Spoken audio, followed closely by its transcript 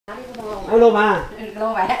哎，老板。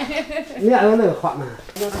老板。你还有那个花吗？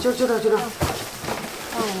就这。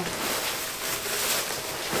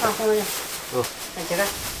放红了。再几个？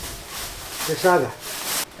这12个。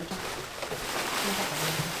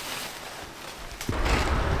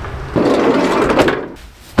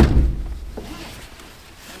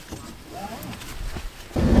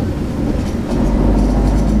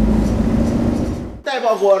带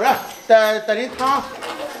包果子，带点糖，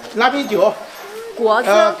拿瓶酒。果子、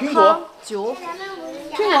苹果、汤、酒。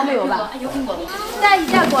苹果没有吧？有苹果。带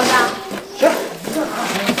一袋果子。行。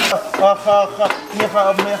喝，你喝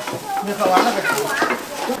完了呗。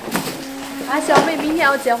俺小妹明天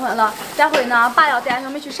要结婚了，待会呢，爸要带小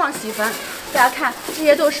妹去上喜坟。大家看，这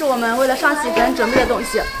些都是我们为了上喜坟准备的东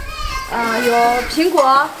西。有苹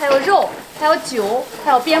果，还有肉，还有酒，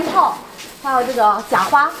还有鞭炮，还有这个假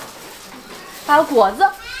花，还有果子。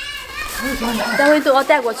待会都要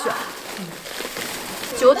带过去。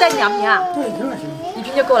酒带2瓶啊？对，1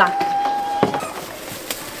瓶就够了。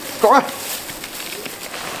走了。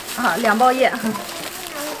啊，2包烟。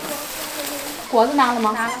果子拿了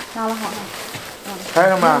吗？拿了，好的。还有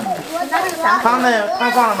什么？拿这个啥？糖呢？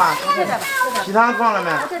糖放了吗？这袋吧。喜糖放了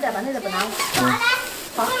没？这袋吧，那袋不拿了。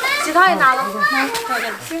好，喜糖也拿了。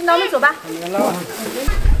行，那我们走吧。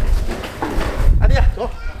阿弟，走。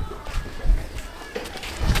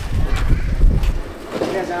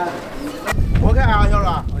干啥？我看啊，小子。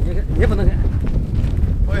你不能看。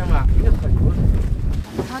为什么？你喝酒。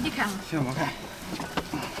好，你看。行，我看。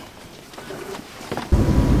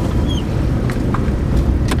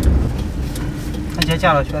那姐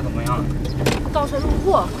驾了学怎么样了？倒车入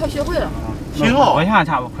库，快学会了。行哦。我现在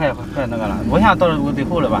差不快那个了，我现在到我最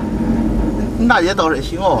后了吧？那也倒是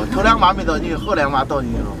行哦，头2把没倒进去，后2把倒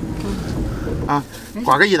进去了。啊，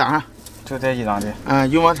挂个1档上。就这1档的。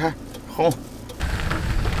油芒菜，红。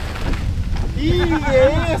咦，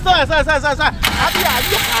算，阿弟啊，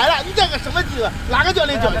你嗨了，你这个什么机子？哪个教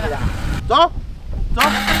练教你的？走，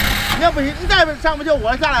你要不行，你再上不去，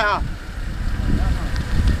我下来啊。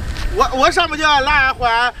我上不去，那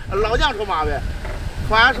换老将出马呗，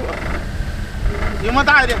换出。油芒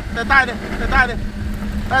大一点，再大一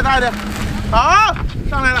点，好，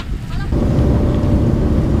上来了。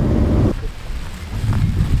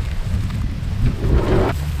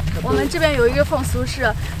我们这边有一个风俗是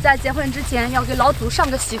在结婚之前要给老祖上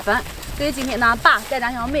个喜坟，所以今天呢，爸带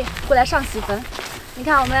2小妹过来上喜坟。你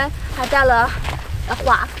看，我们还带了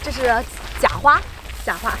花，这是假花，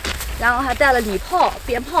然后还带了礼炮、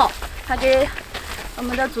鞭炮，还给我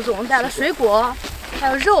们的祖宗带了水果，还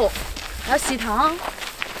有肉，还有喜糖。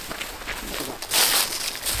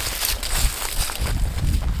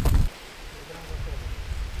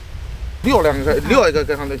撂一个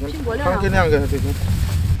搁上就行，放这2个就行。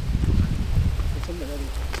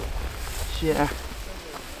西安，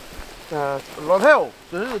老太婆，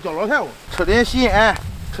这是叫老太婆，吃点西安，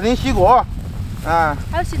吃点西果，还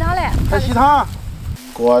有喜糖嘞，还有喜糖，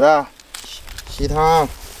果子，喜糖，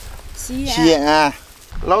西安，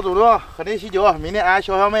老祖宗喝点喜酒，明天俺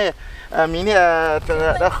小妹，明天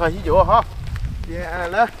再喝喜酒哈，今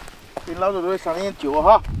天来给老祖宗上点酒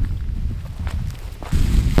哈。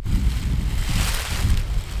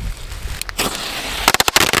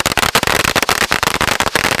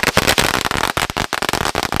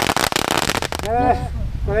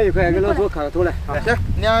过来一块，给老祖磕个头来。行，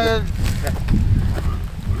你要。